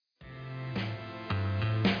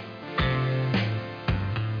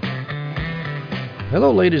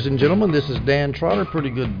Hello, ladies and gentlemen. This is Dan Trotter,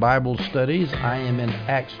 Pretty Good Bible Studies. I am in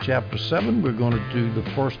Acts chapter 7. We're going to do the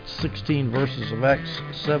first 16 verses of Acts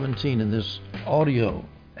 17 in this audio.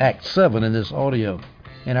 Acts 7 in this audio.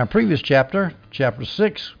 In our previous chapter, chapter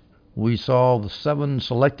 6, we saw the 7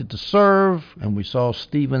 selected to serve, and we saw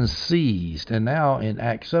Stephen seized. And now in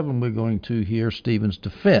Acts 7, we're going to hear Stephen's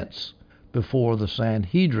defense before the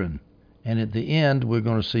Sanhedrin. And at the end, we're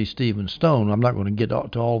going to see Stephen stoned. I'm not going to get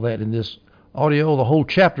to all that in this audio. The whole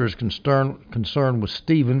chapter is concerned with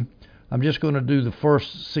Stephen. I'm just going to do the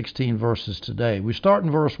first 16 verses today. We start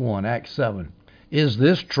in verse 1, Acts 7. Is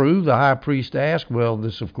this true? The high priest asked. Well,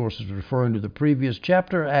 this, of course, is referring to the previous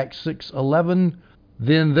chapter, Acts 6:11.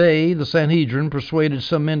 Then they, the Sanhedrin, persuaded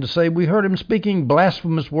some men to say, we heard him speaking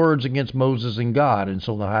blasphemous words against Moses and God. And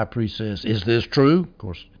so the high priest says, is this true? Of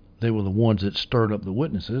course, they were the ones that stirred up the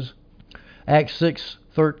witnesses. Acts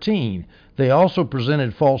 6:13. They also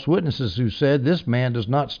presented false witnesses who said, this man does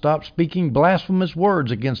not stop speaking blasphemous words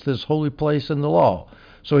against this holy place and the law.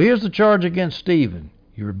 So here's the charge against Stephen.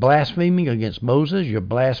 You're blaspheming against Moses, you're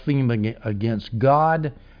blaspheming against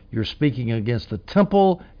God, you're speaking against the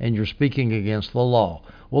temple, and you're speaking against the law.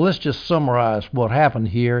 Well, let's just summarize what happened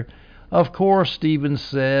here. Of course, Stephen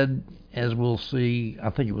said, as we'll see, I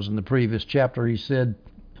think it was in the previous chapter, he said,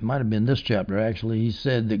 it might have been this chapter actually, he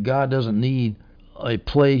said that God doesn't need a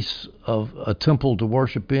place of a temple to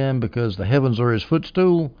worship in because the heavens are his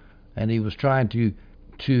footstool, and he was trying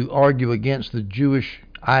to argue against the Jewish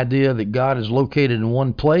idea that God is located in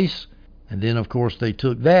one place. And then, of course, they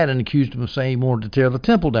took that and accused him of saying he wanted to tear the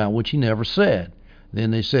temple down, which he never said.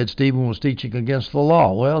 Then they said Stephen was teaching against the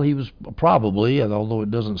law. Well, he was probably, although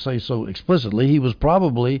it doesn't say so explicitly, he was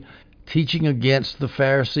probably teaching against the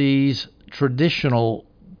Pharisees' traditional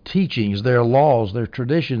teachings, their laws, their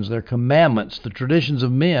traditions, their commandments, the traditions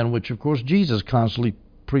of men, which of course Jesus constantly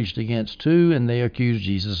preached against too, and they accused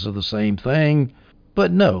Jesus of the same thing.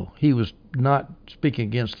 But no, he was not speaking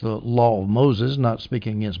against the law of Moses, not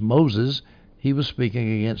speaking against Moses. He was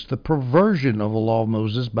speaking against the perversion of the law of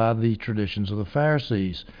Moses by the traditions of the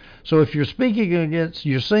Pharisees. So if you're speaking against,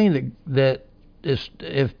 you're saying that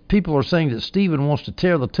if people are saying that Stephen wants to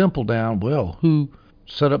tear the temple down, well, who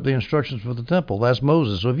set up the instructions for the temple? That's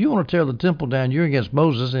Moses. So if you want to tear the temple down, you're against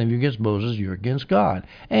Moses, and if you're against Moses, you're against God.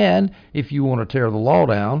 And if you want to tear the law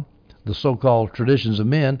down, the so-called traditions of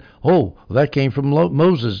men, that came from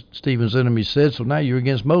Moses, Stephen's enemies said, so now you're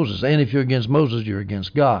against Moses. And if you're against Moses, you're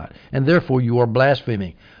against God. And therefore, you are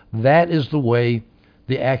blaspheming. That is the way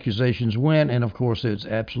the accusations went, and of course, it's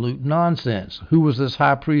absolute nonsense. Who was this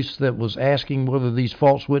high priest that was asking whether these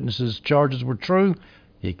false witnesses' charges were true?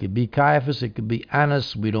 It could be Caiaphas, it could be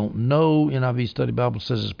Annas, we don't know. NIV Study Bible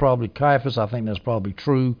says it's probably Caiaphas. I think that's probably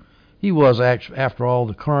true. He was, after all,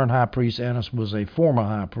 the current high priest. Annas was a former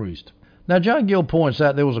high priest. Now, John Gill points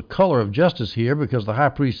out there was a color of justice here because the high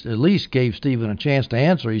priest at least gave Stephen a chance to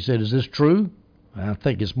answer. He said, is this true? I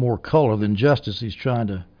think it's more color than justice. He's trying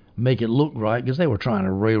to make it look right because they were trying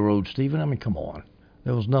to railroad Stephen. I mean, come on.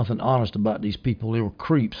 There was nothing honest about these people. They were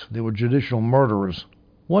creeps. They were judicial murderers.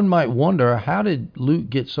 One might wonder, how did Luke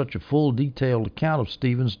get such a full, detailed account of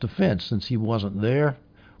Stephen's defense since he wasn't there?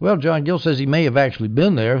 Well, John Gill says he may have actually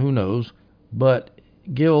been there, who knows, but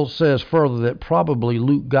Gill says further that probably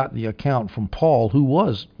Luke got the account from Paul, who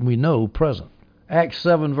was, we know, present. Acts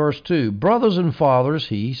 7, verse 2, brothers and fathers,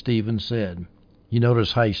 he, Stephen, said. You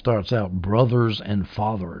notice how he starts out, brothers and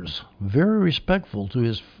fathers, very respectful to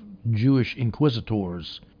his Jewish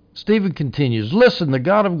inquisitors. Stephen continues, listen, the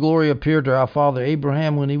God of glory appeared to our father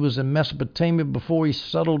Abraham when he was in Mesopotamia before he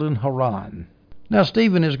settled in Haran. Now,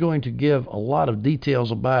 Stephen is going to give a lot of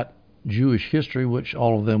details about Jewish history, which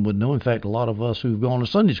all of them would know. In fact, a lot of us who've gone to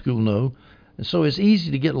Sunday school know. And so it's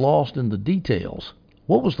easy to get lost in the details.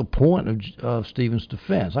 What was the point of Stephen's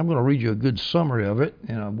defense? I'm going to read you a good summary of it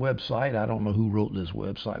in a website. I don't know who wrote this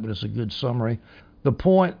website, but it's a good summary. The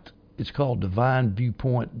point, it's called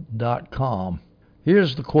divineviewpoint.com.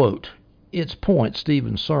 Here's the quote. Its point,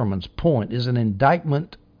 Stephen's sermon's point, is an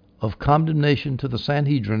indictment of condemnation to the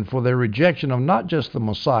Sanhedrin for their rejection of not just the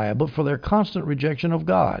Messiah, but for their constant rejection of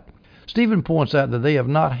God. Stephen points out that they have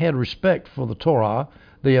not had respect for the Torah.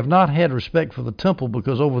 They have not had respect for the temple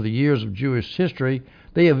because over the years of Jewish history,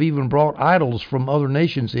 they have even brought idols from other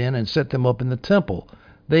nations in and set them up in the temple.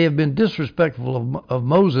 They have been disrespectful of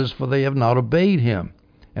Moses, for they have not obeyed him.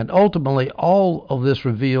 And ultimately, all of this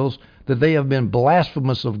reveals that they have been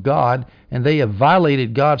blasphemous of God, and they have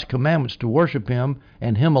violated God's commandments to worship him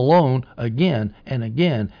and him alone again and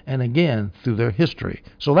again and again through their history.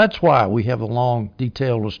 So that's why we have a long,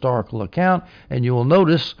 detailed historical account, and you will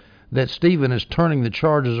notice that Stephen is turning the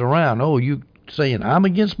charges around. Oh, you saying I'm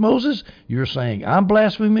against Moses? You're saying I'm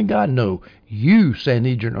blaspheming God? No, you,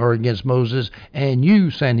 Sanhedrin, are against Moses, and you,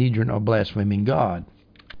 Sanhedrin, are blaspheming God.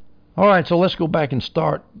 All right, so let's go back and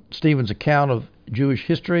start Stephen's account of Jewish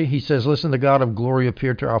history. He says, listen, the God of glory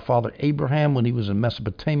appeared to our father Abraham when he was in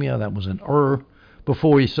Mesopotamia. That was in Ur.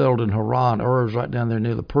 Before he settled in Haran. Ur is right down there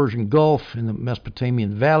near the Persian Gulf in the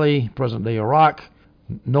Mesopotamian Valley, present-day Iraq.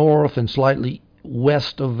 North and slightly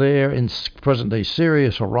west of there in present-day Syria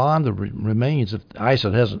is Haran. The remains of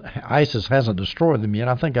ISIS hasn't destroyed them yet.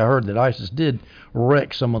 I think I heard that ISIS did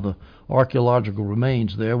wreck some of the archaeological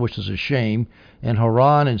remains there, which is a shame. And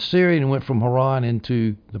Haran in Syria, and went from Haran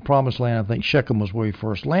into the Promised Land. I think Shechem was where he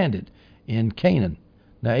first landed, in Canaan.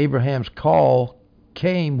 Now, Abraham's call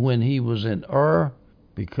came when he was in Ur,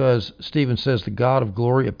 because Stephen says the God of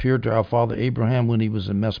glory appeared to our father Abraham when he was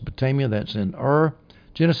in Mesopotamia. That's in Ur.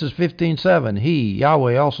 Genesis 15:7. He,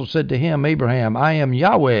 Yahweh, also said to him, Abraham, I am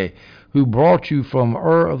Yahweh, who brought you from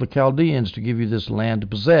Ur of the Chaldeans to give you this land to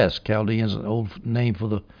possess. Chaldeans is an old name for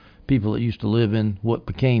the people that used to live in what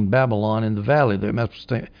became Babylon in the valley, the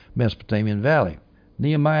Mesopotamian valley.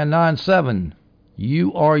 Nehemiah 9:7.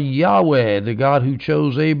 You are Yahweh, the God who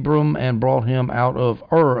chose Abram and brought him out of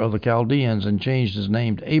Ur of the Chaldeans and changed his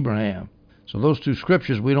name to Abraham. So those two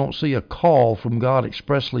scriptures, we don't see a call from God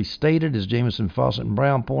expressly stated, as Jamieson, Fawcett, and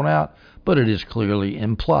Brown point out, but it is clearly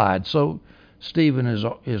implied. So Stephen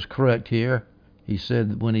is correct here. He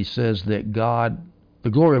said when he says that God,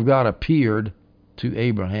 the glory of God appeared to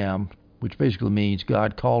Abraham, which basically means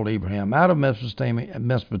God called Abraham out of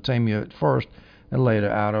Mesopotamia at first and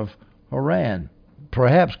later out of Haran.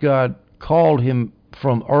 Perhaps God called him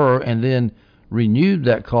from Ur and then renewed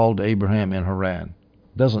that call to Abraham in Haran.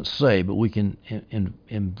 Doesn't say, but we can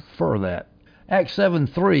infer that. Acts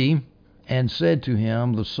 7:3, and said to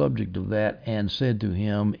him, the subject of that, and said to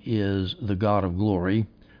him, is the God of glory.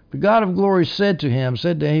 The God of glory said to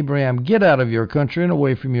Abraham, get out of your country and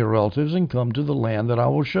away from your relatives and come to the land that I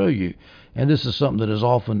will show you. And this is something that is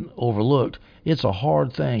often overlooked. It's a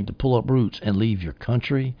hard thing to pull up roots and leave your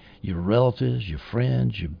country, your relatives, your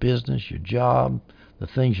friends, your business, your job, the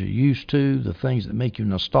things you're used to, the things that make you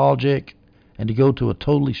nostalgic, and to go to a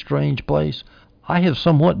totally strange place. I have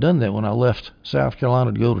somewhat done that when I left South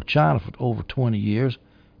Carolina to go to China for over 20 years.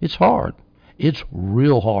 It's hard. It's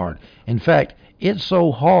real hard. In fact, it's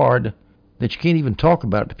so hard that you can't even talk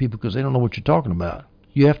about it to people because they don't know what you're talking about.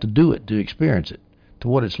 You have to do it to experience it, to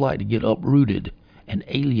what it's like to get uprooted and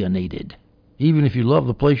alienated, even if you love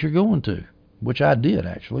the place you're going to, which I did,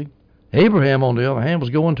 actually. Abraham, on the other hand, was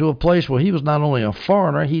going to a place where he was not only a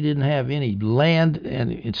foreigner, he didn't have any land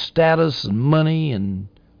and its status and money, and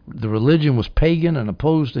the religion was pagan and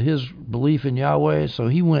opposed to his belief in Yahweh, so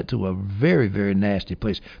he went to a very, very nasty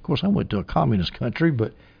place. Of course, I went to a communist country,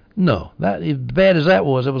 but no, that, as bad as that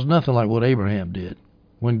was, it was nothing like what Abraham did.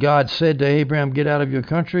 When God said to Abraham, get out of your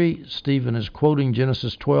country, Stephen is quoting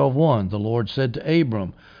Genesis 12:1. The Lord said to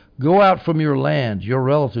Abram, go out from your land, your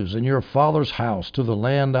relatives, and your father's house to the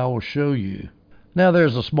land I will show you. Now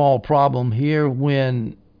there's a small problem here.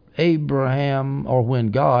 When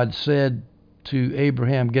God said to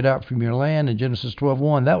Abraham, get out from your land in Genesis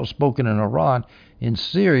 12:1, that was spoken in Haran in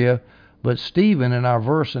Syria, but Stephen in our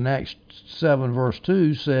verse in Acts 7 verse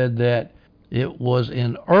 2 said that it was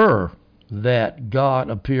in Ur that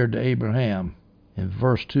God appeared to Abraham. In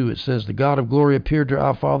verse 2 it says, the God of glory appeared to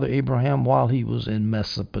our father Abraham while he was in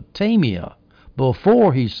Mesopotamia,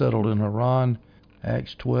 before he settled in Haran.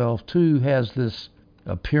 Acts 12:2 has this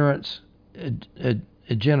appearance,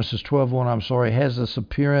 Genesis 12:1, has this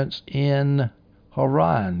appearance in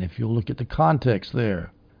Haran. If you'll look at the context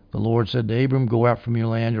there. The Lord said to Abram, go out from your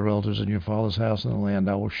land, your relatives, and your father's house, and the land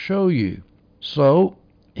I will show you. So,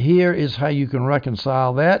 here is how you can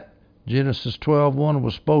reconcile that. Genesis 12:1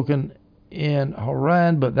 was spoken in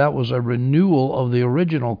Haran, but that was a renewal of the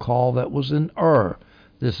original call that was in Ur.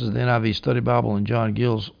 This is the NIV Study Bible and John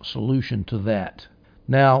Gill's solution to that.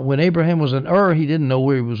 Now, when Abraham was in Ur, he didn't know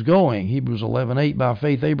where he was going. Hebrews 11:8, by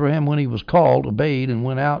faith Abraham, when he was called, obeyed and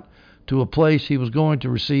went out to a place he was going to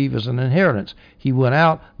receive as an inheritance. He went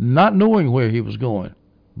out not knowing where he was going.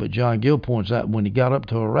 But John Gill points out when he got up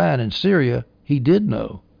to Haran in Syria, he did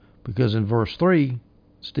know. Because in verse 3,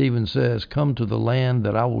 Stephen says, come to the land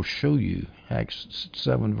that I will show you. Acts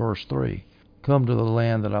 7 verse 3. Come to the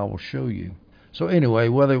land that I will show you. So anyway,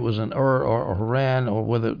 whether it was in Ur or Haran, or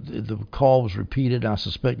whether the call was repeated, I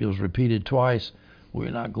suspect it was repeated twice, we're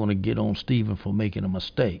not going to get on Stephen for making a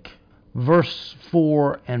mistake. Verse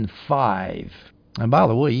 4 and 5. And by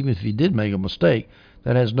the way, even if he did make a mistake,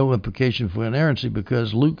 that has no implication for inerrancy,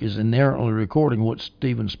 because Luke is inerrantly recording what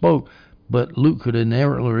Stephen spoke, but Luke could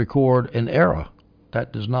inerrantly record an error.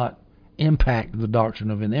 That does not impact the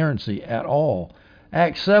doctrine of inerrancy at all.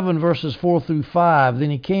 Acts 7 verses 4 through 5. Then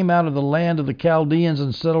he came out of the land of the Chaldeans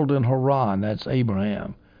and settled in Haran. That's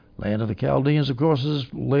Abraham. Land of the Chaldeans, of course, is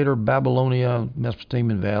later Babylonia,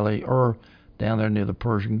 Mesopotamian Valley, or down there near the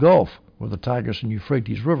Persian Gulf, where the Tigris and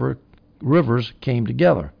Euphrates rivers came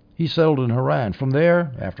together. He settled in Haran. From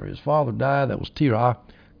there, after his father died, that was Terah,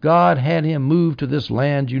 God had him move to this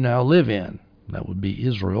land you now live in. That would be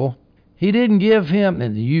Israel. He didn't give him,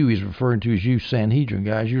 and the you he's referring to as you Sanhedrin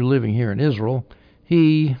guys, you're living here in Israel.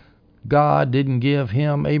 God didn't give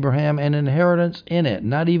him, Abraham, an inheritance in it,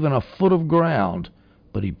 not even a foot of ground,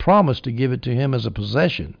 but he promised to give it to him as a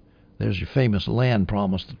possession. There's your famous land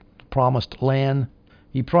promise, the promised land.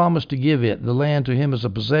 He promised to give the land to him as a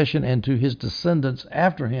possession and to his descendants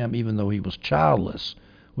after him, even though he was childless,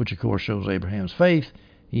 which of course shows Abraham's faith.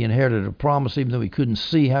 He inherited a promise even though he couldn't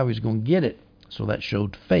see how he was going to get it, so that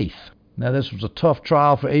showed faith. Now this was a tough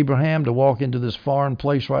trial for Abraham to walk into this foreign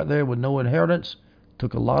place right there with no inheritance. It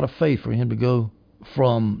took a lot of faith for him to go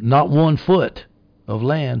from not 1 foot of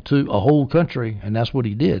land to a whole country, and that's what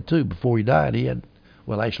he did too. Before he died, he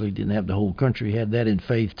didn't have the whole country. He had that in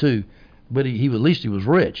faith too, but at least he was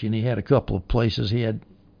rich, and he had a couple of places. He had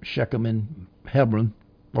Shechem and Hebron,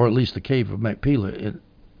 or at least the cave of Machpelah in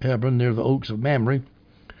Hebron near the oaks of Mamre.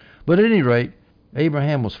 But at any rate,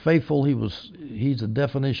 Abraham was faithful. He's the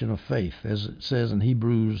definition of faith, as it says in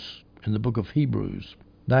the book of Hebrews.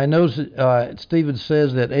 Now I notice Stephen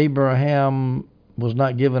says that Abraham was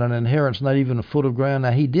not given an inheritance, not even a foot of ground.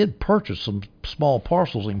 Now he did purchase some small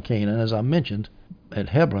parcels in Canaan, as I mentioned, at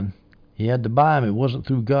Hebron. He had to buy them. It wasn't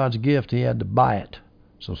through God's gift. He had to buy it.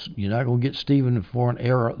 So you're not going to get Stephen for an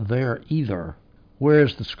error there either.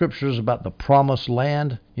 Whereas the scriptures about the promised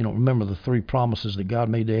land, remember the 3 promises that God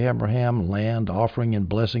made to Abraham: land, offering, and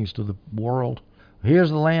blessings to the world.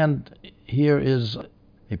 Here's the land. Here is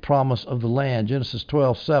a promise of the land. Genesis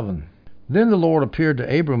 12:7. Then the Lord appeared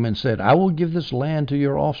to Abram and said, I will give this land to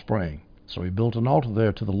your offspring. So he built an altar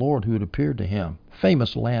there to the Lord who had appeared to him.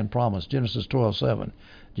 Famous land promise, Genesis 12:7.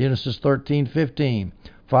 Genesis 13:15.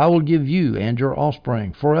 For I will give you and your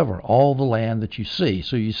offspring forever all the land that you see.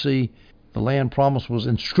 So you see, the land promise was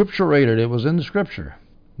inscripturated. It was in the scripture.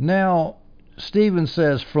 Now, Stephen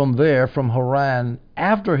says from Haran,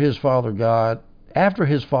 after his father died,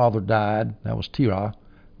 that was Terah,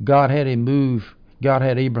 God had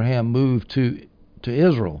Abraham move to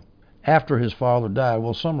Israel after his father died.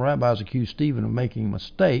 Well, some rabbis accuse Stephen of making a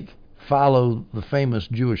mistake. Philo, the famous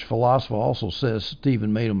Jewish philosopher, also says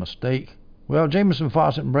Stephen made a mistake. Well, Jameson,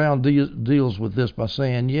 Fawcett, and Brown deals with this by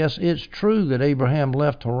saying, yes, it's true that Abraham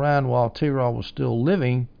left Haran while Terah was still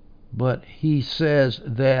living, but he says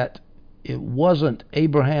that it wasn't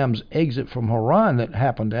Abraham's exit from Haran that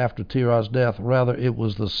happened after Terah's death. Rather, it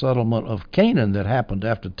was the settlement of Canaan that happened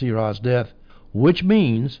after Terah's death, which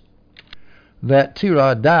means that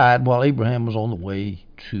Terah died while Abraham was on the way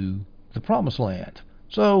to the Promised Land.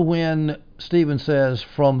 So when Stephen says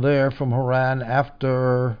from Haran,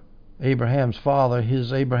 after Abraham's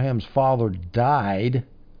father died,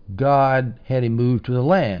 God had him move to the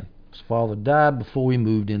land. His father died before he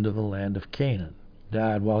moved into the land of Canaan.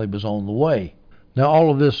 Died while he was on the way. Now all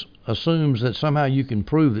of this assumes that somehow you can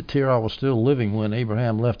prove that Terah was still living when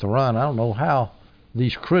Abraham left Haran. I don't know how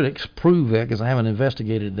these critics prove that, because I haven't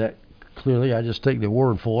investigated that clearly. I just take their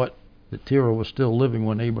word for it, that Terah was still living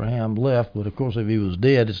when Abraham left. But of course, if he was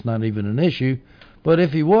dead, it's not even an issue. But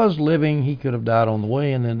if he was living, he could have died on the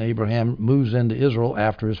way, and then Abraham moves into Israel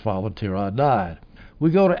after his father Terah died.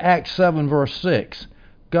 We go to Acts 7, verse 6.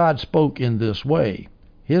 God spoke in this way.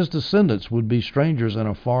 His descendants would be strangers in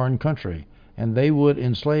a foreign country, and they would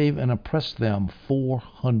enslave and oppress them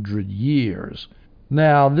 400 years.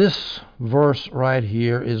 Now, this verse right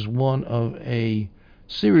here is one of a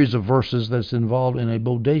series of verses that's involved in a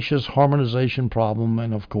bodacious harmonization problem,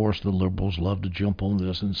 and of course the liberals love to jump on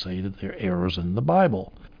this and say that there are errors in the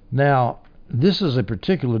Bible. Now, this is a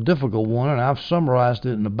particular difficult one, and I've summarized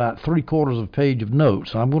it in about 3/4 of a page of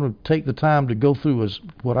notes. I'm going to take the time to go through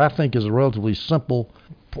what I think is a relatively simple,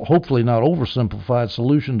 hopefully not oversimplified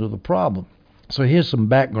solution to the problem. So here's some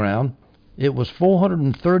background. It was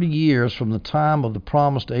 430 years from the time of the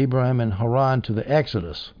promise to Abraham in Haran to the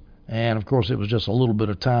Exodus. And, of course, it was just a little bit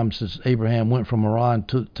of time since Abraham went from Haran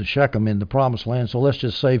to Shechem in the Promised Land. So let's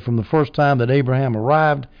just say from the first time that Abraham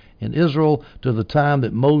arrived in Israel to the time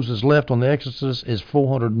that Moses left on the Exodus is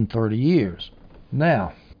 430 years.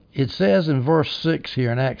 Now, it says in verse 6 here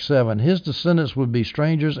in Acts 7, his descendants would be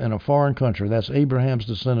strangers in a foreign country. That's Abraham's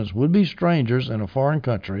descendants would be strangers in a foreign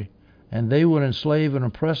country, and they would enslave and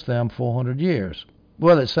oppress them 400 years.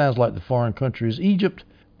 Well, it sounds like the foreign country is Egypt,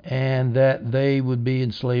 and that they would be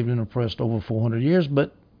enslaved and oppressed over 400 years.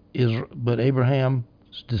 But Abraham's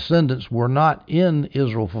descendants were not in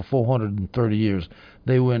Israel for 430 years.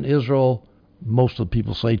 They were in Israel, most of the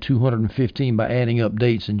people say 215 by adding up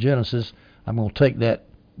dates in Genesis. I'm going to take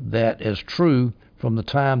that as true from the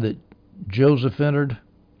time that Joseph entered,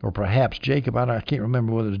 or perhaps Jacob. I can't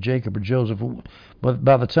remember whether it was Jacob or Joseph. But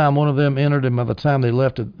by the time one of them entered and by the time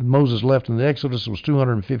Moses left in the Exodus, it was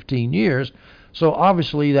 215 years. So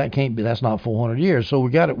obviously that's not 400 years. So we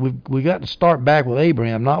got to start back with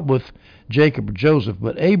Abraham, not with Jacob or Joseph,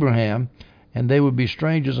 but Abraham, and they would be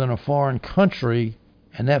strangers in a foreign country,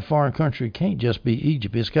 and that foreign country can't just be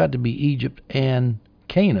Egypt. It's got to be Egypt and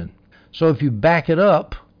Canaan. So if you back it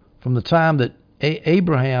up from the time that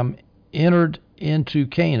Abraham entered into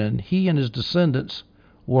Canaan, he and his descendants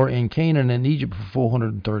were in Canaan and Egypt for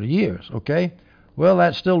 430 years, okay? Well,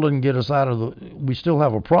 that still doesn't get us we still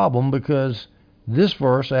have a problem, because this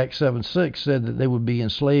verse, Acts 7:6, said that they would be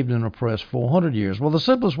enslaved and oppressed 400 years. Well, the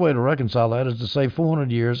simplest way to reconcile that is to say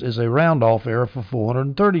 400 years is a round-off error for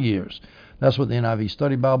 430 years. That's what the NIV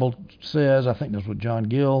Study Bible says. I think that's what John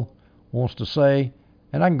Gill wants to say,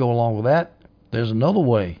 and I can go along with that. There's another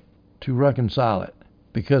way to reconcile it,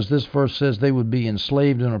 because this verse says they would be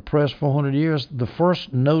enslaved and oppressed 400 years. The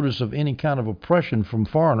first notice of any kind of oppression from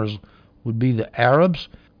foreigners would be the Arabs.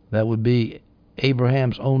 That would be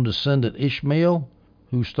Abraham's own descendant Ishmael,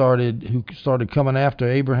 who started coming after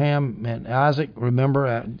Abraham and Isaac.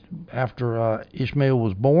 Remember, after Ishmael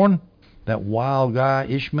was born, that wild guy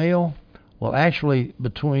Ishmael. Well, actually,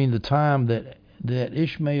 between the time that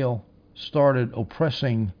Ishmael started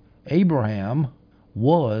oppressing Abraham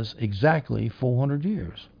was exactly 400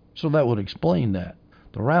 years. So that would explain that.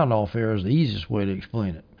 The round-off error is the easiest way to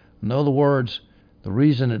explain it. In other words, the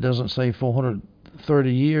reason it doesn't say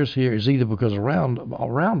 430 years here is either because a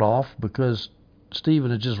round-off, because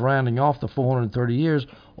Stephen is just rounding off the 430 years,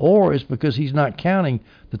 or it's because he's not counting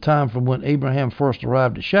the time from when Abraham first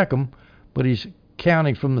arrived at Shechem, but he's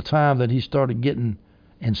counting from the time that he started getting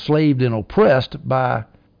enslaved and oppressed by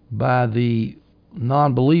the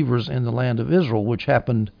non-believers in the land of Israel, which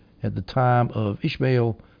happened at the time of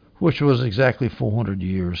Ishmael, which was exactly 400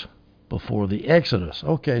 years before the Exodus.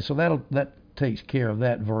 Okay, so that takes care of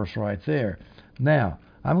that verse right there. Now,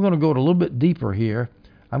 I'm going to go a little bit deeper here.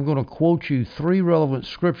 I'm going to quote you 3 relevant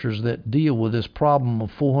scriptures that deal with this problem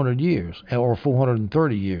of 400 years, or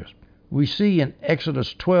 430 years. We see in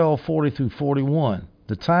Exodus 12:40 through 41,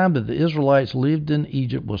 the time that the Israelites lived in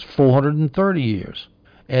Egypt was 430 years.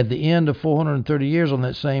 At the end of 430 years, on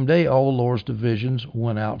that same day, all the Lord's divisions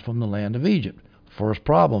went out from the land of Egypt. First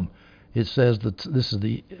problem, it says that this is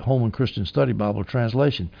the Holman Christian Study Bible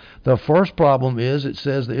translation. The first problem is it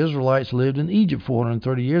says the Israelites lived in Egypt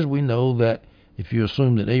 430 years. We know that if you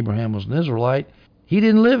assume that Abraham was an Israelite, he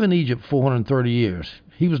didn't live in Egypt 430 years.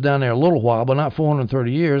 He was down there a little while, but not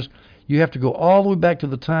 430 years. You have to go all the way back to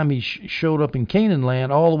the time he showed up in Canaan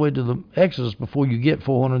land, all the way to the Exodus before you get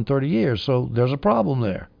 430 years. So there's a problem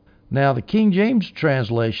there. Now, the King James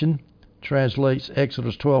translation translates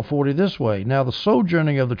Exodus 12:40 this way. Now, the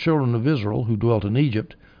sojourning of the children of Israel who dwelt in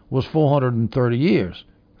Egypt was 430 years.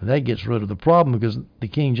 And that gets rid of the problem, because the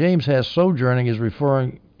King James has sojourning as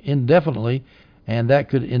referring indefinitely, and that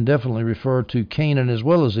could indefinitely refer to Canaan as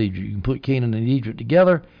well as Egypt. You can put Canaan and Egypt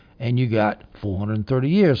together, and you got 430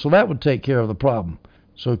 years. So that would take care of the problem.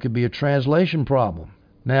 So it could be a translation problem.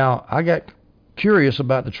 Now, I got curious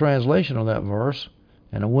about the translation of that verse,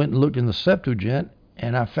 and I went and looked in the Septuagint,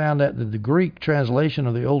 and I found out that the Greek translation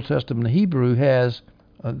of the Old Testament Hebrew has,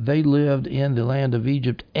 they lived in the land of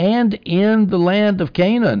Egypt and in the land of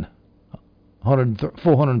Canaan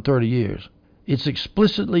 430 years. It's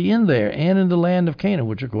explicitly in there, and in the land of Canaan,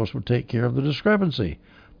 which of course would take care of the discrepancy.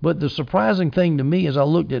 But the surprising thing to me is I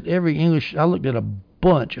looked at a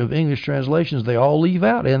bunch of English translations. They all leave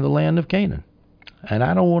out in the land of Canaan. And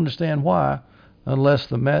I don't understand why, unless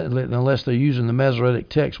they're using the Masoretic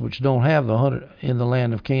text, which don't have the 100 in the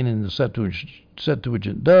land of Canaan. The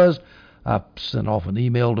Septuagint does. I sent off an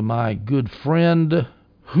email to my good friend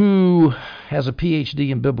who has a PhD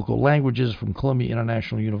in biblical languages from Columbia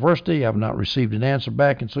International University. I've not received an answer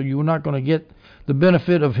back, and so you're not going to get the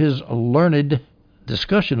benefit of his learned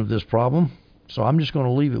discussion of this problem. So I'm just going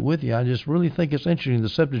to leave it with you. I just really think it's interesting. The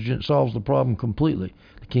Septuagint solves the problem completely.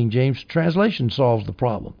 The King James translation solves the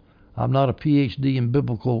problem. I'm not a PhD in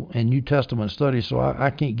biblical and New Testament studies, so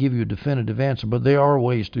I can't give you a definitive answer, but there are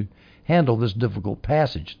ways to handle this difficult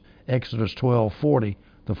passage. Exodus 12:40,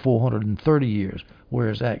 the 430 years,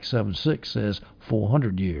 whereas Acts 7:6 says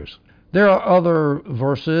 400 years. There are other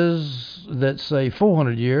verses that say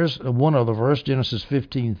 400 years. One other verse, Genesis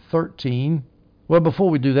 15:13. Well, before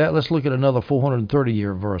we do that, let's look at another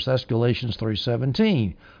 430-year verse. That's Galatians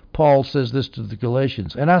 3:17. Paul says this to the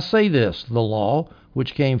Galatians, and I say this, the law,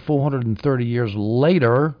 which came 430 years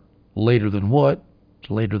later than what?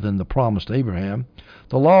 Later than the promise to Abraham.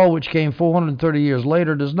 The law, which came 430 years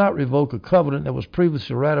later, does not revoke a covenant that was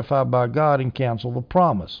previously ratified by God and cancel the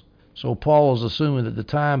promise. So Paul is assuming that the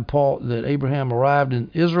time that Abraham arrived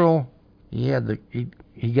in Israel, he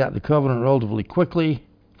got the covenant relatively quickly.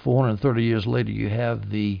 430 years later, you have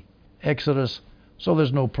the Exodus, so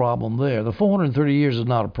there's no problem there. The 430 years is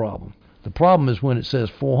not a problem. The problem is when it says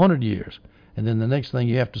 400 years, and then the next thing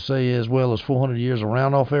you have to say is, well, is 400 years a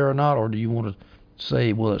round-off error or not, or do you want to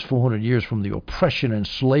say, well, it's 400 years from the oppression and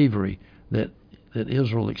slavery that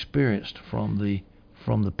Israel experienced from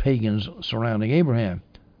the pagans surrounding Abraham?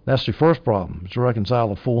 That's the first problem, to reconcile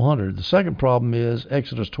the 400. The second problem is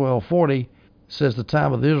Exodus 12:40 says the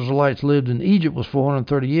time of the Israelites lived in Egypt was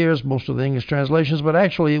 430 years, most of the English translations, but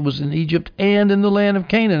actually it was in Egypt and in the land of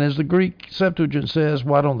Canaan, as the Greek Septuagint says.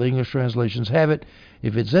 Why don't the English translations have it?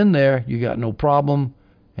 If it's in there, you got no problem,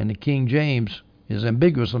 and the King James is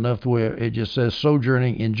ambiguous enough to where it just says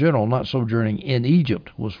sojourning in general, not sojourning in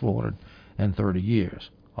Egypt, was 430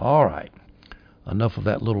 years. All right, enough of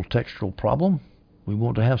that little textual problem. We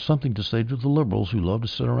want to have something to say to the liberals who love to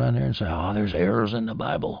sit around here and say, there's errors in the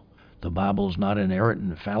Bible. The Bible is not inerrant,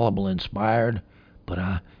 infallible, inspired, but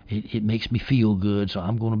it makes me feel good, so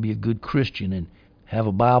I'm going to be a good Christian and have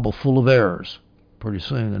a Bible full of errors. Pretty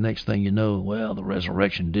soon, the next thing you know, well, the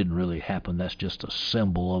resurrection didn't really happen. That's just a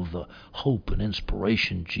symbol of the hope and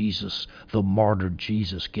inspiration the martyred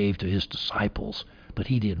Jesus, gave to his disciples, but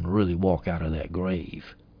he didn't really walk out of that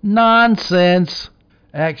grave. Nonsense!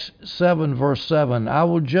 Acts 7, verse 7, I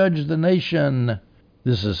will judge the nation.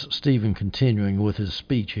 This is Stephen continuing with his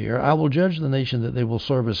speech here. I will judge the nation that they will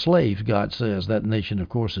serve as slaves, God says. That nation, of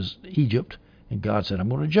course, is Egypt. And God said, I'm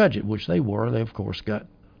going to judge it, which they were. They, of course, got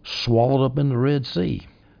swallowed up in the Red Sea.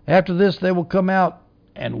 After this, they will come out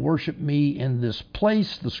and worship me in this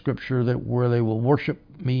place. The scripture where they will worship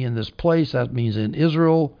me in this place, that means in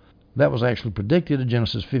Israel. That was actually predicted in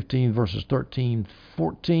Genesis 15, verses 13,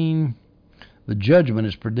 14. The judgment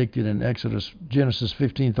is predicted in Genesis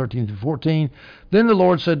 15, 13 through 14. Then the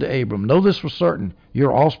Lord said to Abram, know this for certain,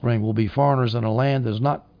 your offspring will be foreigners in a land that does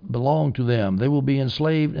not belong to them. They will be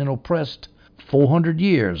enslaved and oppressed 400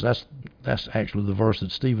 years. That's actually the verse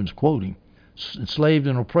that Stephen's quoting. Enslaved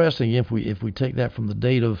and oppressed, and if we take that from the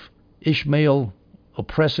date of Ishmael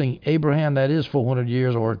oppressing Abraham, that is 400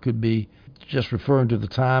 years, or it could be just referring to the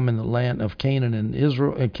time in the land of Canaan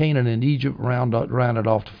and Canaan and Egypt rounded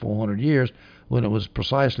off to 400 years, when it was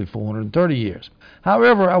precisely 430 years.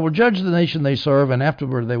 However, I will judge the nation they serve, and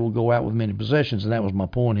afterward they will go out with many possessions. And that was my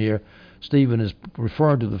point here. Stephen is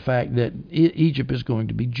referring to the fact that Egypt is going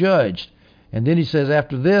to be judged. And then he says,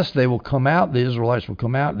 after this, they will come out, the Israelites will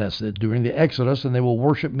come out, that's during the Exodus, and they will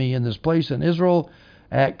worship me in this place in Israel.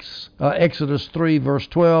 Exodus 3, verse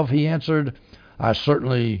 12, he answered, I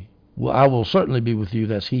will certainly be with you.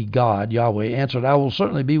 That's he, God, Yahweh, answered, I will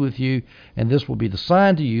certainly be with you, and this will be the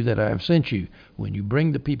sign to you that I have sent you. When you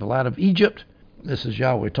bring the people out of Egypt, this is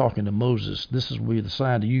Yahweh talking to Moses, this will be the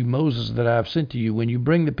sign to you, Moses, that I have sent to you. When you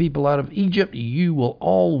bring the people out of Egypt, you will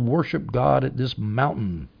all worship God at this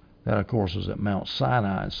mountain. That, of course, is at Mount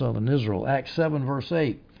Sinai in southern Israel. Acts 7, verse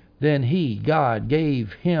 8. Then he, God,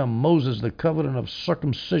 gave him, Moses, the covenant of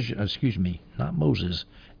circumcision.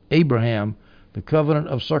 Abraham, the covenant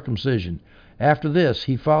of circumcision. After this,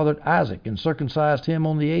 he fathered Isaac and circumcised him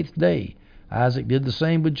on the 8th day. Isaac did the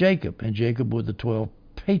same with Jacob, and Jacob with the 12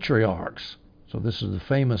 patriarchs. So this is the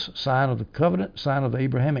famous sign of the covenant, sign of the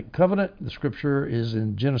Abrahamic covenant. The scripture is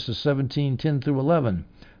in Genesis 17, 10 through 11.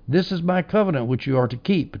 This is my covenant which you are to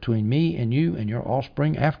keep between me and you and your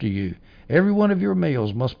offspring after you. Every one of your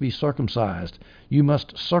males must be circumcised. You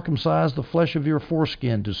must circumcise the flesh of your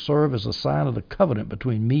foreskin to serve as a sign of the covenant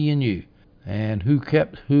between me and you. And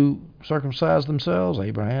who circumcised themselves?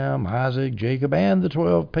 Abraham, Isaac, Jacob, and the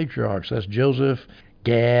 12 patriarchs. That's Joseph,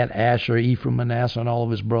 Gad, Asher, Ephraim, Manasseh, and all of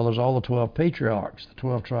his brothers, all the 12 patriarchs, the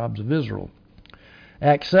 12 tribes of Israel.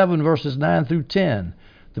 Acts 7, verses 9 through 10.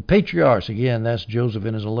 The patriarchs, again, that's Joseph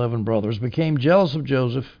and his 11 brothers, became jealous of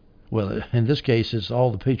Joseph. Well, in this case, it's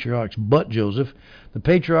all the patriarchs but Joseph. The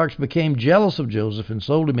patriarchs became jealous of Joseph and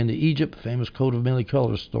sold him into Egypt, the famous coat of many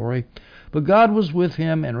colors story. But God was with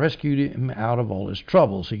him and rescued him out of all his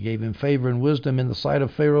troubles. He gave him favor and wisdom in the sight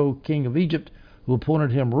of Pharaoh, king of Egypt, who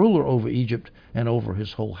appointed him ruler over Egypt and over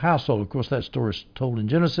his whole household. Of course, that story is told in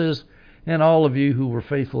Genesis, and all of you who were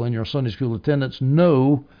faithful in your Sunday school attendance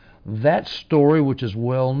know that story, which is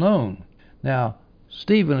well known. Now,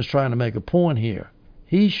 Stephen is trying to make a point here.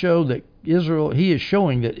 He showed that he is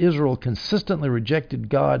showing that Israel consistently rejected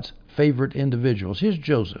God's favorite individuals. Here's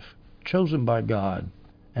Joseph, chosen by God,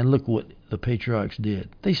 and look what the patriarchs did.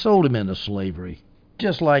 They sold him into slavery,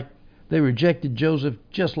 just like they rejected Joseph,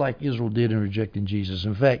 just like Israel did in rejecting Jesus.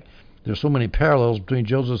 In fact, there's so many parallels between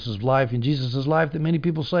Joseph's life and Jesus' life that many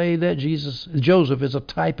people say that Joseph is a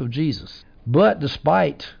type of Jesus. But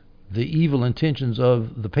despite the evil intentions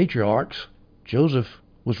of the patriarchs, Joseph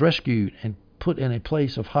was rescued and put in a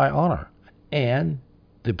place of high honor. And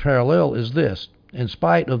the parallel is this: in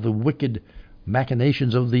spite of the wicked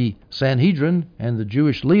machinations of the Sanhedrin and the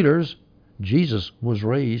Jewish leaders, Jesus was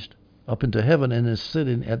raised up into heaven and is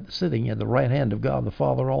sitting at the right hand of God the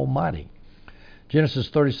Father Almighty. Genesis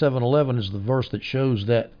 37:11 is the verse that shows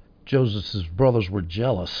that Joseph's brothers were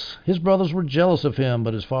jealous. His brothers were jealous of him,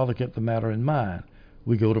 but his father kept the matter in mind.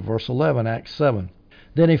 We go to verse 11, Acts 7.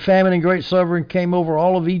 Then a famine and great suffering came over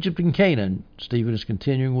all of Egypt and Canaan. Stephen is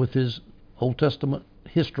continuing with his Old Testament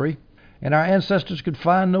history. And our ancestors could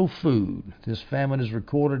find no food. This famine is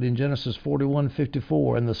recorded in Genesis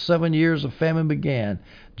 41:54. And the 7 years of famine began,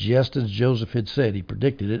 just as Joseph had said. He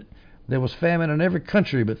predicted it. There was famine in every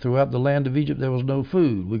country, but throughout the land of Egypt there was no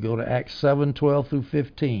food. We go to Acts 7:12 through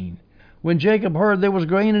 15. When Jacob heard there was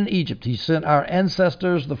grain in Egypt, he sent our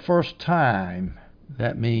ancestors the first time.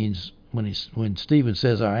 That means when Stephen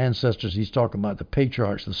says our ancestors, he's talking about the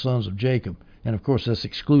patriarchs, the sons of Jacob. And of course that's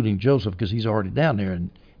excluding Joseph because he's already down there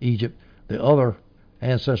in Egypt. The other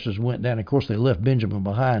ancestors went down. Of course they left Benjamin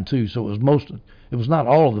behind too, so it was not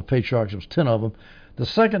all of the patriarchs, it was 10 of them. The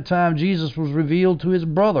second time Jesus was revealed to his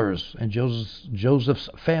brothers, and Joseph's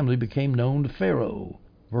family became known to Pharaoh.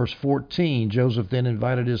 Verse 14, Joseph then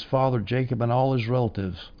invited his father Jacob and all his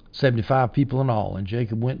relatives, 75 people in all, and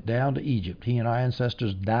Jacob went down to Egypt. He and our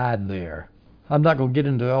ancestors died there. I'm not going to get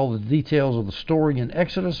into all the details of the story in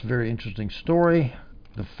Exodus. Very interesting story.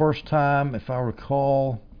 The first time, if I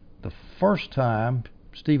recall,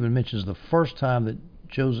 Stephen mentions the first time that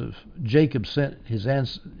Jacob sent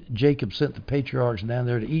the patriarchs down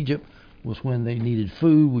there to Egypt was when they needed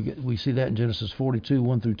food. We see that in Genesis 42,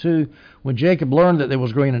 1 through 2. When Jacob learned that there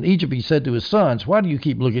was grain in Egypt, he said to his sons, "Why do you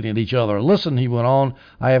keep looking at each other? Listen," he went on,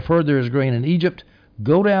 "I have heard there is grain in Egypt.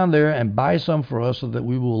 Go down there and buy some for us so that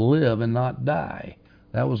we will live and not die."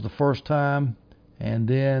 That was the first time. And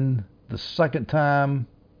then the second time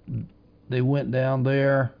they went down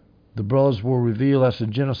there, the brothers were revealed. That's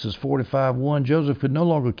in Genesis 45:1. Joseph could no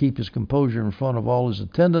longer keep his composure in front of all his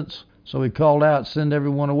attendants, so he called out, "Send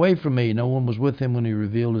everyone away from me." No one was with him when he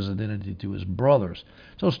revealed his identity to his brothers.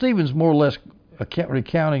 So Stephen's more or less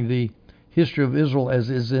recounting the history of Israel as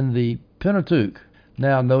is in the Pentateuch.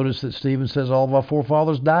 Now notice that Stephen says all of our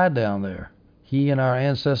forefathers died down there. He and our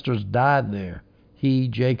ancestors died there. He,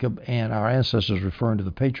 Jacob, and our ancestors, referring to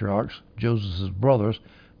the patriarchs, Joseph's brothers,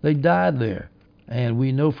 they died there. And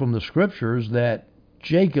we know from the scriptures that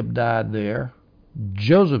Jacob died there,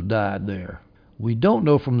 Joseph died there. We don't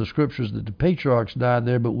know from the scriptures that the patriarchs died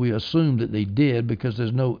there, but we assume that they did because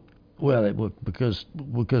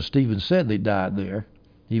because Stephen said they died there,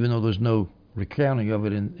 even though there's no recounting of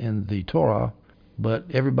it in the Torah. But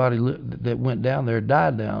everybody that went down there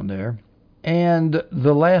died down there. And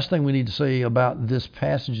the last thing we need to say about this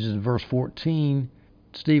passage is in verse 14.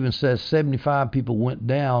 Stephen says 75 people went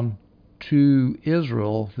down to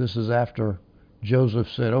Israel. This is after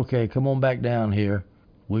Joseph said, "Okay, come on back down here.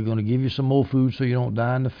 We're going to give you some more food so you don't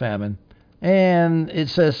die in the famine." And it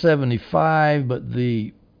says 75, but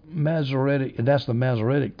the Masoretic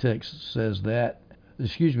text says that.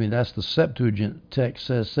 That's the Septuagint text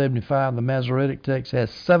says 75. The Masoretic text has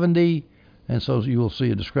 70. And so you will see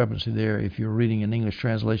a discrepancy there if you're reading an English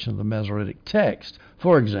translation of the Masoretic text.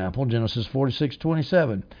 For example, Genesis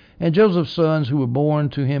 46:27. And Joseph's sons who were born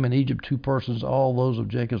to him in Egypt, 2 persons, all those of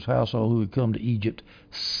Jacob's household who had come to Egypt,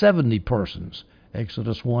 70 persons.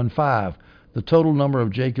 Exodus 1:5. The total number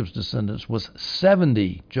of Jacob's descendants was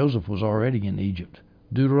 70. Joseph was already in Egypt.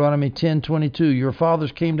 Deuteronomy 10:22. Your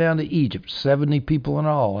fathers came down to Egypt, 70 people in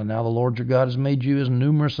all, and now the Lord your God has made you as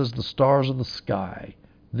numerous as the stars of the sky.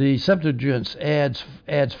 The Septuagint adds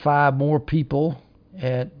 5 more people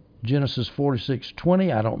at Genesis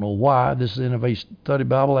 46:20. I don't know why. This is Innovation Study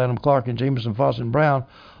Bible. Adam Clark and Jameson, Fawcett, and Brown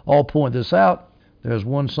all point this out. There's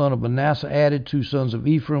 1 son of Manasseh added, 2 sons of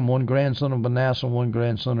Ephraim, 1 grandson of Manasseh, and 1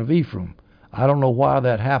 grandson of Ephraim. I don't know why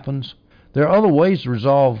that happens. There are other ways to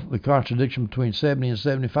resolve the contradiction between 70 and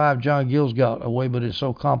 75. John Gill's got a way, but it's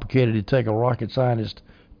so complicated it'd take a rocket scientist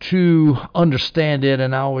to understand it,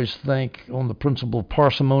 and I always think on the principle of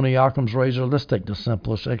parsimony, Occam's razor, let's take the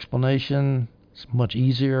simplest explanation. It's much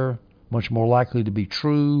easier, much more likely to be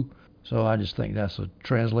true. So I just think that's a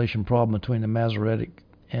translation problem between the Masoretic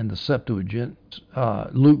and the Septuagint.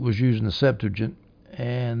 Luke was using the Septuagint,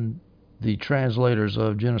 and the translators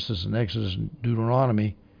of Genesis and Exodus and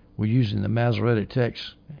Deuteronomy were using the Masoretic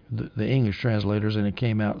text, the English translators, and it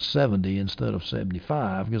came out 70 instead of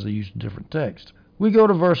 75 because they used a different text. We go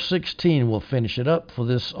to verse 16. We'll finish it up for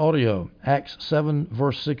this audio. Acts 7,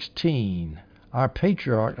 verse 16. Our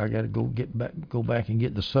patriarch, I got to go back and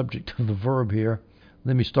get the subject of the verb here.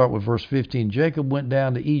 Let me start with verse 15. Jacob went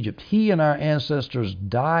down to Egypt. He and our ancestors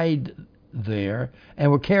died there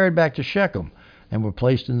and were carried back to Shechem and were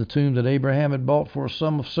placed in the tomb that Abraham had bought for a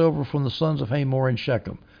sum of silver from the sons of Hamor in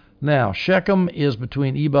Shechem. Now, Shechem is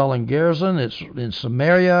between Ebal and Gerizim. It's in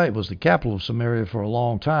Samaria. It was the capital of Samaria for a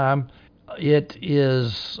long time. It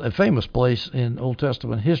is a famous place in Old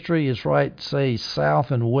Testament history. It's right, say, south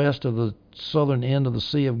and west of the southern end of the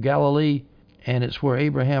Sea of Galilee, and it's where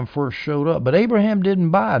Abraham first showed up. But Abraham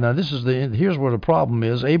didn't buy. Now, here's where the problem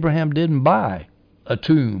is. Abraham didn't buy a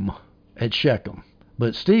tomb at Shechem,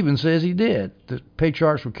 but Stephen says he did. The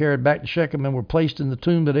patriarchs were carried back to Shechem and were placed in the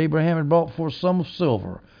tomb that Abraham had bought for a sum of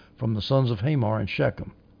silver from the sons of Hamor in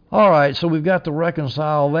Shechem. All right, so we've got to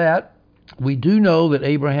reconcile that. We do know that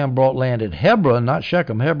Abraham bought land at Hebron, not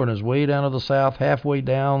Shechem. Hebron is way down to the south, halfway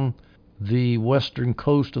down the western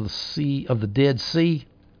coast of the Dead Sea,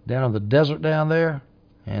 down in the desert down there.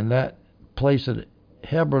 And that place at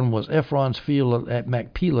Hebron was Ephron's field at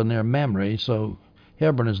Machpelah near Mamre. So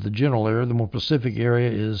Hebron is the general area. The more specific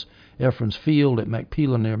area is Ephron's field at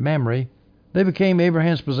Machpelah near Mamre. They became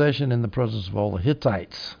Abraham's possession in the presence of all the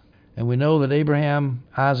Hittites. And we know that Abraham,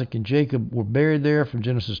 Isaac, and Jacob were buried there from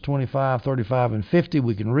Genesis 25, 35, and 50.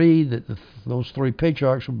 We can read that those three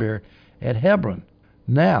patriarchs were buried at Hebron.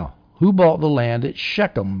 Now, who bought the land at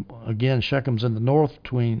Shechem? Again, Shechem's in the north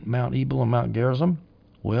between Mount Ebal and Mount Gerizim.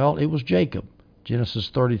 Well, it was Jacob. Genesis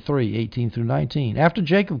 33, 18 through 19. After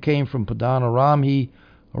Jacob came from Padan Aram, he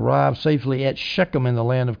arrived safely at Shechem in the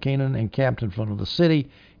land of Canaan and camped in front of the city.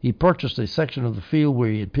 He purchased a section of the field where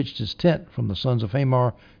he had pitched his tent from the sons of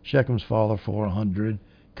Hamor, Shechem's father, for 100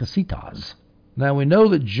 kasitas. Now we know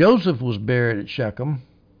that Joseph was buried at Shechem.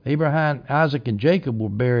 Abraham, Isaac, and Jacob were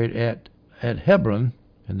buried at Hebron,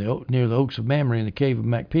 near the oaks of Mamre in the cave of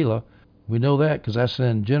Machpelah. We know that because that's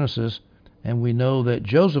in Genesis. And we know that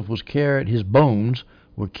Joseph was carried, his bones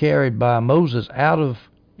were carried by Moses out of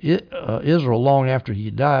Israel long after he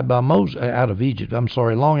died by Moses, out of Egypt,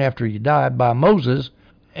 long after he died by Moses.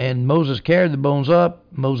 And Moses carried the bones up.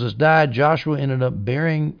 Moses died. Joshua ended up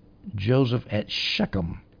burying Joseph at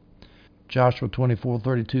Shechem. Joshua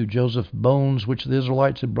 24:32. Joseph's bones, which the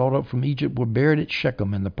Israelites had brought up from Egypt, were buried at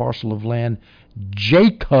Shechem in the parcel of land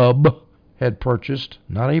Jacob had purchased,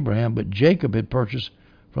 not Abraham, but Jacob had purchased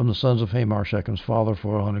from the sons of Hamor, Shechem's father,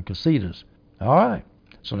 for 100 kasitas. All right,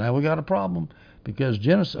 so now we got a problem because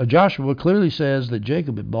Joshua clearly says that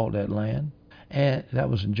Jacob had bought that land. And that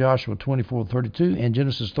was in Joshua 24:32, and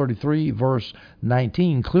Genesis 33, verse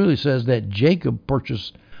 19, clearly says that Jacob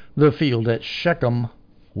purchased the field at Shechem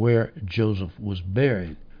where Joseph was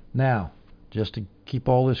buried. Now, just to keep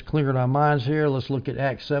all this clear in our minds here, let's look at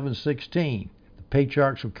Acts 7:16. The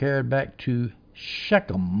patriarchs were carried back to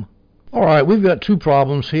Shechem. All right, we've got two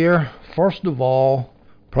problems here. First of all,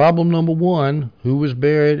 problem number one, who was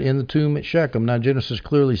buried in the tomb at Shechem? Now, Genesis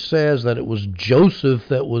clearly says that it was Joseph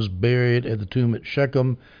that was buried at the tomb at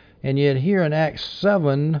Shechem. And yet here in Acts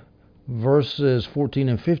 7, verses 14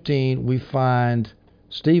 and 15, we find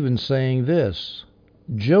Stephen saying this.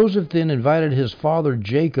 Joseph then invited his father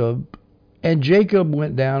Jacob, and Jacob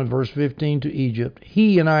went down, in verse 15, to Egypt.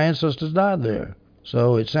 He and our ancestors died there.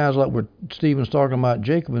 So it sounds like Stephen's talking about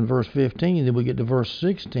Jacob in verse 15. Then we get to verse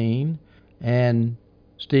 16, and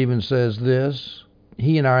Stephen says this,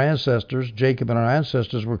 he and our ancestors, Jacob and our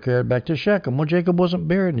ancestors, were carried back to Shechem. Well, Jacob wasn't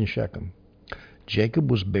buried in Shechem.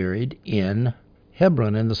 Jacob was buried in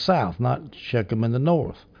Hebron in the south, not Shechem in the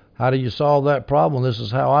north. How do you solve that problem? This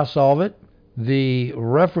is how I solve it. The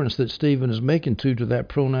reference that Stephen is making to that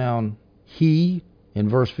pronoun he, in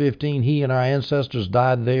verse 15, he and our ancestors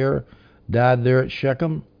died there at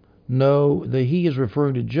Shechem. No, the he is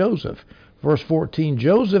referring to Joseph. Verse 14,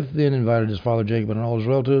 Joseph then invited his father Jacob and all his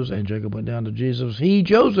relatives, and Jacob went down to Jesus. He,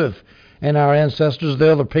 Joseph, and our ancestors,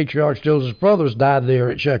 the other patriarchs, Joseph's brothers, died there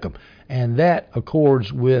at Shechem. And that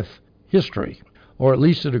accords with history, or at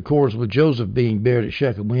least it accords with Joseph being buried at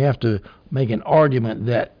Shechem. We have to make an argument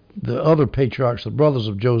that the other patriarchs, the brothers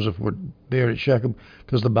of Joseph, were buried at Shechem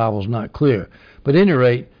because the Bible's not clear. But at any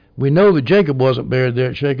rate, we know that Jacob wasn't buried there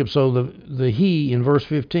at Shechem, so the he in verse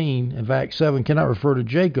 15 of Acts 7 cannot refer to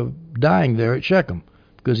Jacob dying there at Shechem,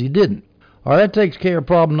 because he didn't. All right, that takes care of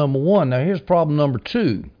problem number one. Now here's problem number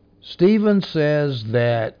two. Stephen says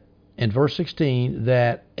that in verse 16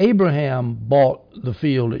 that Abraham bought the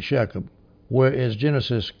field at Shechem, whereas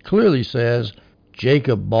Genesis clearly says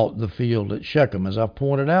Jacob bought the field at Shechem, as I've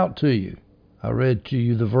pointed out to you. I read to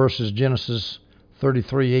you the verses Genesis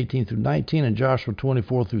 33:18 through 19 and Joshua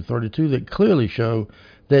 24 through 32 that clearly show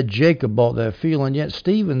that Jacob bought that field, and yet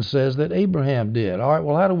Stephen says that Abraham did. All right,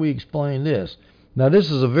 well, how do we explain this? Now, this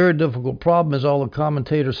is a very difficult problem, as all the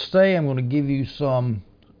commentators say. I'm going to give you some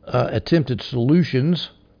attempted solutions.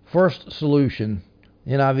 First solution,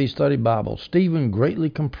 NIV Study Bible. Stephen greatly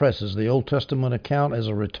compresses the Old Testament account as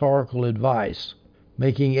a rhetorical advice,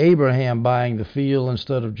 making Abraham buying the field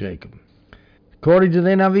instead of Jacob. According to the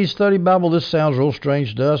NIV Study Bible, this sounds real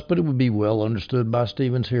strange to us, but it would be well understood by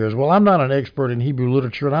Stephen's hearers. Well, I'm not an expert in Hebrew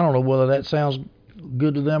literature, and I don't know whether that sounds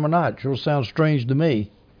good to them or not. It sure sounds strange to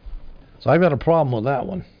me. So I've got a problem with that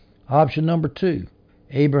one. Option number 2,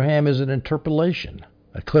 Abraham is an interpolation,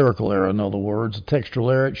 a clerical error, in other words, a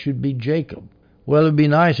textual error. It should be Jacob. Well, it would be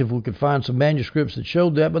nice if we could find some manuscripts that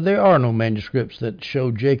showed that, but there are no manuscripts that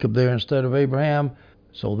show Jacob there instead of Abraham,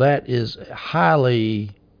 so that is a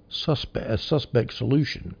highly suspect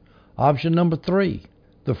solution. Option number 3,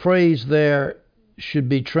 the phrase there should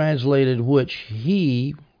be translated which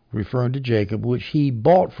he, referring to Jacob, which he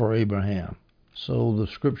bought for Abraham. So the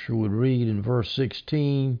scripture would read in verse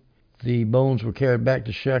 16, the bones were carried back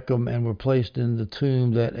to Shechem and were placed in the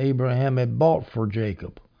tomb that Abraham had bought for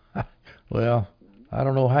Jacob. Well, I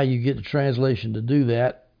don't know how you get the translation to do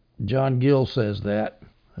that. John Gill says that.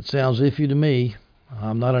 That sounds iffy to me.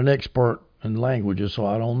 I'm not an expert in languages, so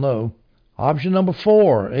I don't know. Option number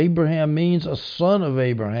 4, Abraham means a son of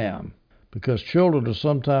Abraham, because children are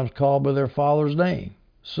sometimes called by their father's name.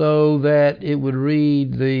 So that it would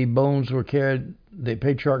read, the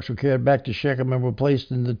patriarchs were carried back to Shechem and were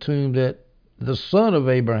placed in the tomb that the son of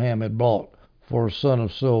Abraham had bought for a son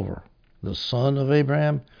of silver. The son of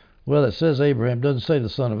Abraham? Well, it says Abraham, it doesn't say the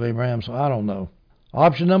son of Abraham, so I don't know.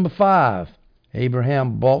 Option number 5,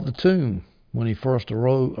 Abraham bought the tomb when he first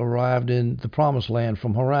arrived in the promised land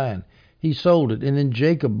from Haran. He sold it, and then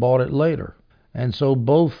Jacob bought it later. And so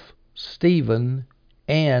both Stephen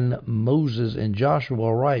and Moses and Joshua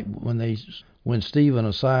are right when Stephen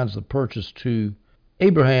assigns the purchase to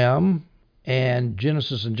Abraham, and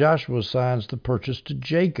Genesis and Joshua assigns the purchase to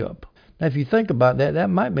Jacob. Now, if you think about that, that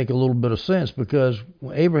might make a little bit of sense, because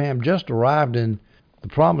when Abraham just arrived in the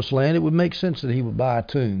promised land, it would make sense that he would buy a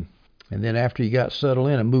tomb. And then after he got settled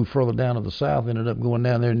in and moved further down to the south, ended up going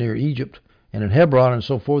down there near Egypt and in Hebron and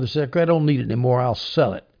so forth, he said, okay, I don't need it anymore, I'll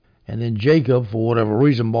sell it. And then Jacob, for whatever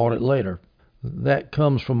reason, bought it later. That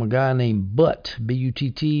comes from a guy named Butt,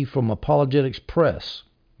 B-U-T-T, from Apologetics Press.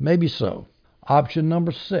 Maybe so. Option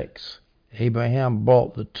number 6, Abraham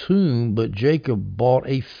bought the tomb, but Jacob bought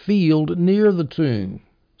a field near the tomb.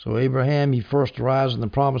 So Abraham, he first arrives in the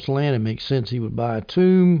promised land. It makes sense he would buy a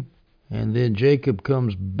tomb. And then Jacob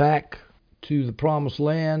comes back to the promised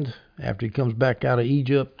land after he comes back out of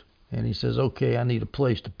Egypt. And he says, okay, I need a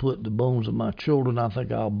place to put the bones of my children. I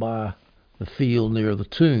think I'll buy the field near the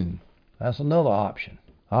tomb. That's another option.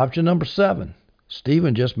 Option number 7,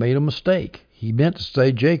 Stephen just made a mistake. He meant to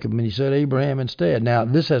say Jacob, and he said Abraham instead. Now,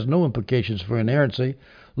 this has no implications for inerrancy.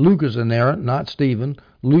 Luke is inerrant, not Stephen.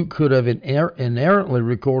 Luke could have inerrantly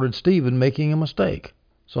recorded Stephen making a mistake.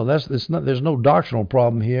 So there's no doctrinal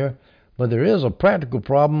problem here, but there is a practical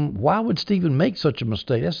problem. Why would Stephen make such a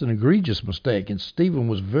mistake? That's an egregious mistake, and Stephen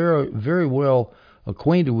was very, very well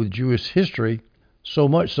acquainted with Jewish history, so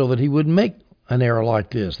much so that he wouldn't make an error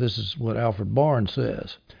like this. This is what Alfred Barnes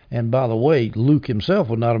says. And by the way, Luke himself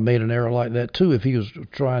would not have made an error like that too if he was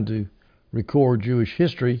trying to record Jewish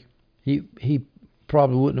history. He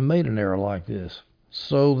probably wouldn't have made an error like this.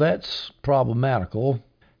 So that's problematical.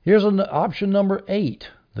 Here's option number 8.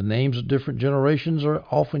 The names of different generations are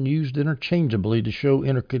often used interchangeably to show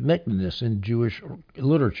interconnectedness in Jewish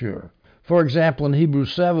literature. For example, in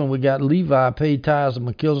Hebrews 7, we got Levi paid tithes to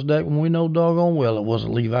Melchizedek, when we know doggone well it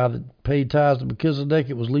wasn't Levi that paid tithes to Melchizedek.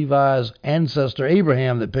 It was Levi's ancestor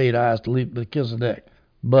Abraham that paid tithes to Melchizedek.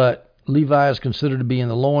 But Levi is considered to be in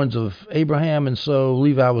the loins of Abraham, and so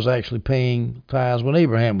Levi was actually paying tithes when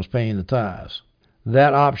Abraham was paying the tithes.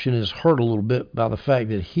 That option is hurt a little bit by the fact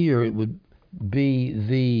that here it would be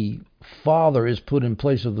the father is put in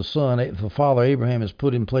place of the son. The father Abraham is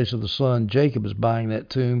put in place of the son. Jacob is buying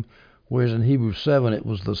that tomb. Whereas in Hebrews 7, it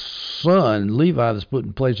was the son, Levi, that's put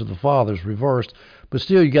in place of the father. It's reversed. But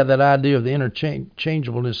still, you got that idea of the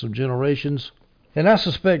interchangeableness of generations. And I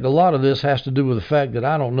suspect a lot of this has to do with the fact that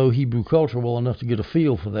I don't know Hebrew culture well enough to get a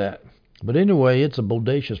feel for that. But anyway, it's a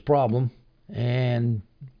bodacious problem, and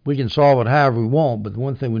we can solve it however we want. But the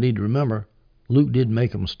one thing we need to remember, Luke did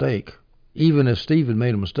make a mistake. Even if Stephen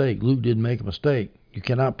made a mistake, Luke didn't make a mistake. You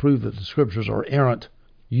cannot prove that the scriptures are errant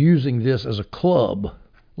using this as a club.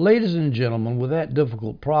 Ladies and gentlemen, with that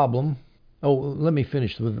difficult problem, let me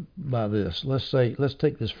finish by this. Let's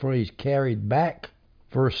take this phrase, carried back.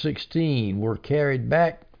 Verse 16, we're carried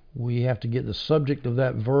back. We have to get the subject of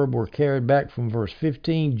that verb, we're carried back, from verse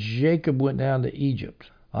 15. Jacob went down to Egypt.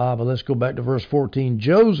 But let's go back to verse 14.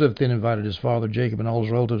 Joseph then invited his father Jacob and all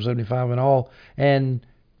his relatives, 75 in all, and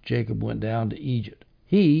Jacob went down to Egypt.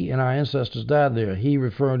 He and our ancestors died there. He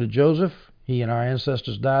referring to Joseph. He and our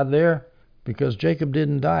ancestors died there because Jacob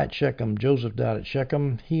didn't die at Shechem. Joseph died at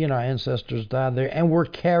Shechem. He and our ancestors died there and were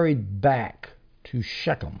carried back to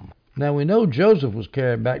Shechem. Now we know Joseph was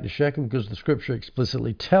carried back to Shechem because the scripture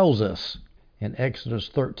explicitly tells us in Exodus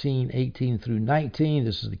 13:18 through 19.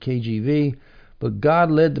 This is the KJV. But God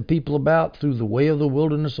led the people about through the way of the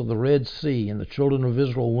wilderness of the Red Sea, and the children of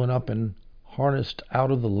Israel went up and harnessed out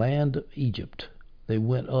of the land of Egypt. They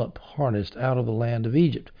went up harnessed out of the land of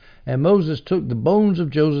Egypt. And Moses took the bones of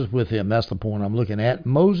Joseph with him. That's the point I'm looking at.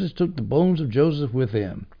 Moses took the bones of Joseph with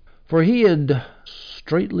him. For he had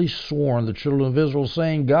straitly sworn the children of Israel,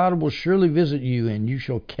 saying, God will surely visit you, and you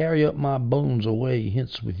shall carry up my bones away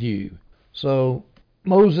hence with you. So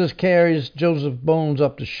Moses carries Joseph's bones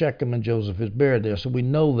up to Shechem, and Joseph is buried there. So we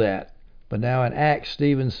know that. But now in Acts,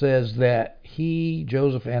 Stephen says that he,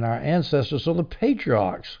 Joseph, and our ancestors, so the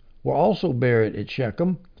patriarchs, were also buried at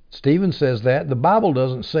Shechem. Stephen says that. The Bible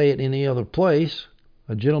doesn't say it any other place.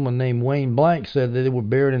 A gentleman named Wayne Blank said that they were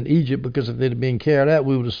buried in Egypt because if they'd have been carried out,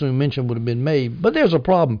 we would assume mention would have been made. But there's a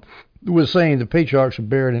problem with saying the patriarchs were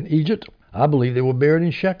buried in Egypt. I believe they were buried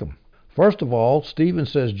in Shechem. First of all, Stephen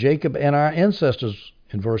says Jacob and our ancestors,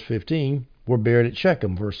 in verse 15, were buried at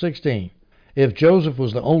Shechem, verse 16. If Joseph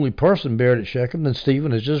was the only person buried at Shechem, then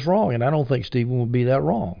Stephen is just wrong, and I don't think Stephen would be that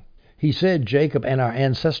wrong. He said Jacob and our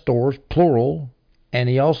ancestors, plural, and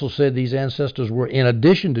he also said these ancestors were in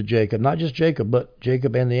addition to Jacob, not just Jacob, but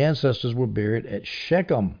Jacob and the ancestors were buried at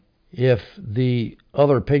Shechem. If the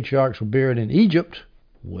other patriarchs were buried in Egypt,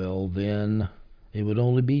 well then it would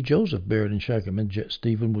only be Joseph buried in Shechem, and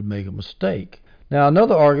Stephen would make a mistake. Now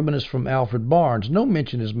another argument is from Alfred Barnes. No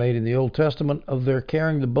mention is made in the Old Testament of their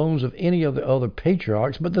carrying the bones of any of the other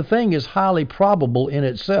patriarchs, but the thing is highly probable in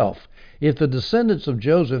itself. If the descendants of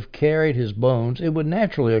Joseph carried his bones, it would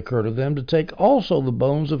naturally occur to them to take also the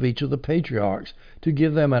bones of each of the patriarchs to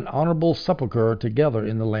give them an honorable sepulchre together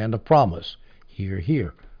in the land of promise. Hear,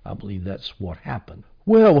 hear. I believe that's what happened.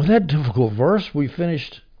 Well, with that difficult verse, we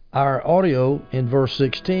finished our audio in verse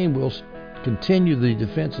 16. We'll continue the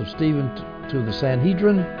defense of Stephen to the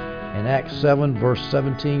Sanhedrin in Acts 7, verse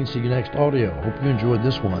 17. See you next audio. Hope you enjoyed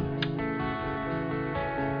this one.